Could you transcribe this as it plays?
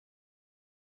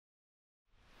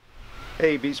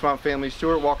Hey Beachmont family,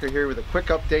 Stewart Walker here with a quick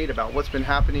update about what's been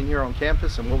happening here on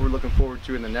campus and what we're looking forward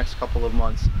to in the next couple of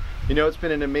months. You know, it's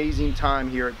been an amazing time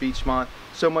here at Beachmont.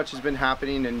 So much has been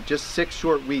happening in just 6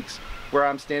 short weeks. Where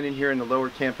I'm standing here in the lower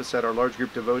campus at our large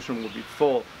group devotion will be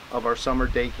full of our summer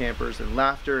day campers and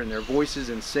laughter and their voices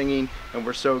and singing, and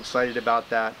we're so excited about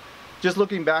that. Just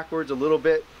looking backwards a little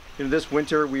bit, this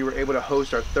winter we were able to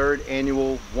host our 3rd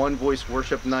annual One Voice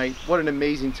Worship Night. What an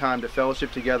amazing time to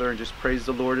fellowship together and just praise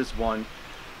the Lord as one.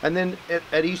 And then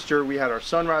at Easter we had our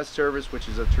sunrise service, which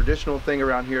is a traditional thing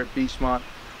around here at Beachmont.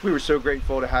 We were so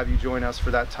grateful to have you join us for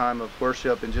that time of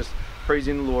worship and just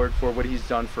praising the Lord for what He's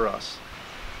done for us.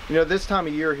 You know, this time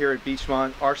of year here at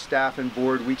Beachmont, our staff and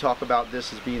board, we talk about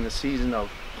this as being the season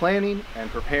of planning and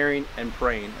preparing and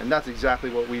praying, and that's exactly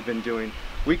what we've been doing.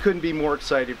 We couldn't be more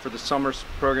excited for the summer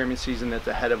programming season that's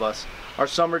ahead of us. Our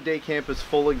summer day camp is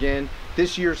full again.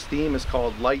 This year's theme is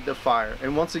called Light the Fire,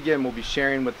 and once again we'll be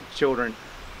sharing with the children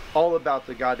all about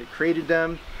the God that created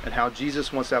them and how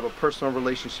Jesus wants to have a personal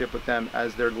relationship with them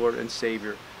as their Lord and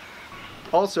Savior.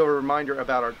 Also a reminder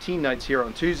about our teen nights here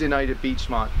on Tuesday night at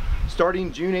Beachmont.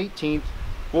 Starting June 18th,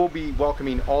 we'll be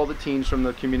welcoming all the teens from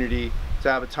the community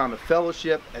to have a time of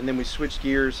fellowship, and then we switch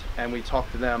gears and we talk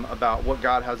to them about what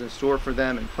God has in store for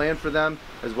them and planned for them,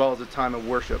 as well as a time of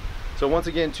worship. So once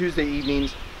again, Tuesday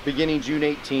evenings, beginning June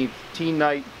 18th, teen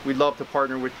night. We'd love to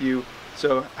partner with you.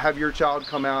 So have your child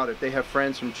come out. If they have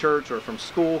friends from church or from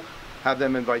school, have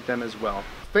them invite them as well.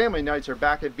 Family nights are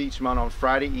back at Beachmont on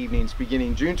Friday evenings,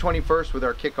 beginning June 21st with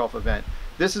our kickoff event.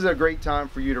 This is a great time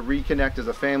for you to reconnect as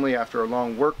a family after a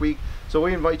long work week. So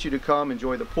we invite you to come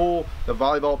enjoy the pool, the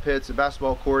volleyball pits, the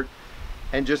basketball court,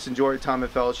 and just enjoy a time of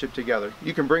fellowship together.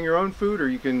 You can bring your own food or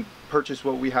you can purchase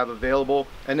what we have available.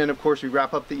 And then of course we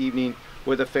wrap up the evening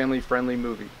with a family-friendly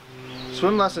movie.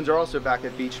 Swim lessons are also back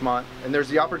at Beachmont, and there's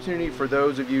the opportunity for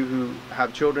those of you who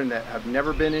have children that have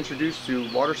never been introduced to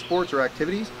water sports or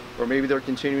activities, or maybe they're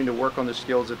continuing to work on the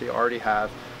skills that they already have.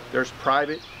 There's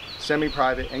private,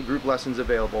 semi-private, and group lessons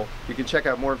available. You can check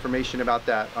out more information about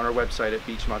that on our website at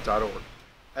beachmont.org.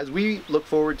 As we look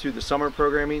forward to the summer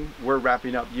programming, we're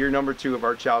wrapping up year number 2 of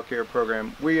our child care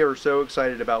program. We are so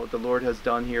excited about what the Lord has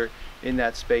done here in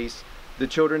that space. The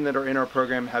children that are in our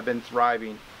program have been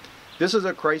thriving. This is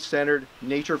a Christ-centered,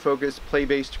 nature-focused,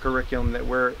 play-based curriculum that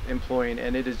we're employing,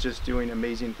 and it is just doing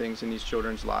amazing things in these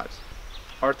children's lives.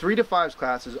 Our 3 to 5s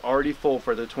class is already full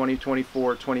for the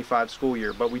 2024-25 school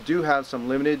year, but we do have some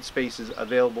limited spaces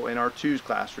available in our 2s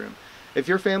classroom. If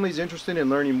your family is interested in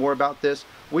learning more about this,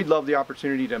 we'd love the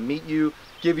opportunity to meet you,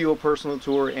 give you a personal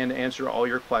tour, and answer all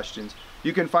your questions.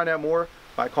 You can find out more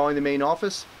by calling the main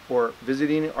office or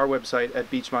visiting our website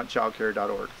at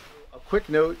beachmontchildcare.org. A quick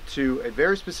note to a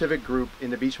very specific group in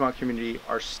the Beachmont community,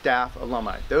 our staff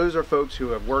alumni. Those are folks who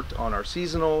have worked on our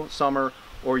seasonal, summer,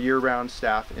 or year-round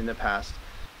staff in the past.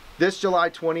 This July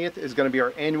 20th is going to be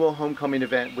our annual homecoming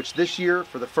event, which this year,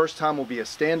 for the first time, will be a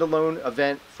standalone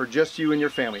event for just you and your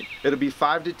family. It'll be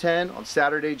 5 to 10 on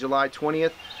Saturday, July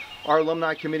 20th. Our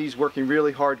alumni committee is working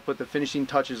really hard to put the finishing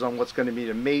touches on what's going to be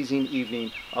an amazing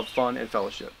evening of fun and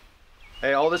fellowship.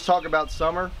 Hey, all this talk about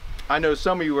summer, I know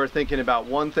some of you are thinking about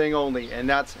one thing only, and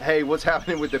that's, hey, what's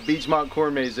happening with the Beachmont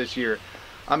Corn Maze this year?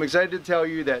 I'm excited to tell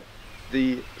you that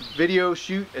the video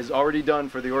shoot is already done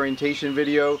for the orientation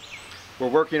video. We're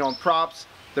working on props.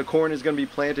 The corn is going to be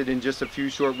planted in just a few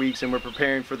short weeks, and we're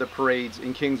preparing for the parades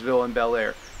in Kingsville and Bel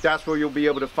Air. That's where you'll be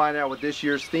able to find out what this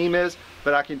year's theme is,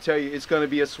 but I can tell you it's going to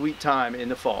be a sweet time in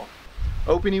the fall.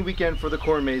 Opening weekend for the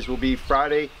Corn Maze will be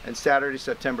Friday and Saturday,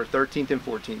 September 13th and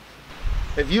 14th.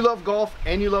 If you love golf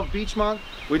and you love Beachmont,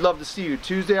 we'd love to see you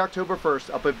Tuesday, October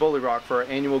 1st up at Bully Rock for our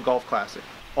annual golf classic.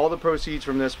 All the proceeds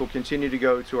from this will continue to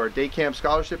go to our day camp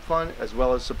scholarship fund, as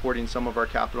well as supporting some of our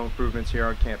capital improvements here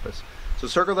on campus. So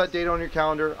circle that date on your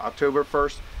calendar, October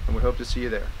 1st, and we hope to see you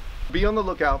there. Be on the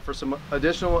lookout for some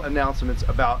additional announcements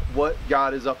about what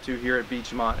God is up to here at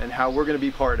Beachmont and how we're going to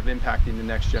be part of impacting the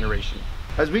next generation.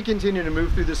 As we continue to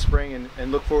move through the spring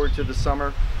and look forward to the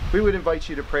summer, we would invite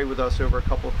you to pray with us over a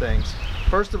couple things.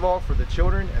 First of all, for the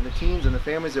children and the teens and the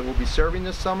families that we'll be serving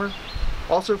this summer.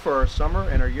 Also for our summer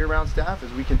and our year-round staff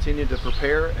as we continue to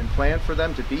prepare and plan for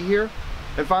them to be here.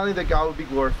 And finally, that God will be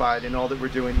glorified in all that we're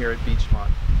doing here at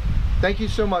Beachmont. Thank you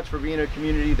so much for being a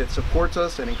community that supports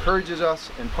us and encourages us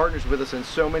and partners with us in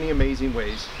so many amazing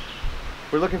ways.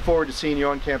 We're looking forward to seeing you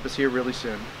on campus here really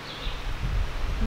soon.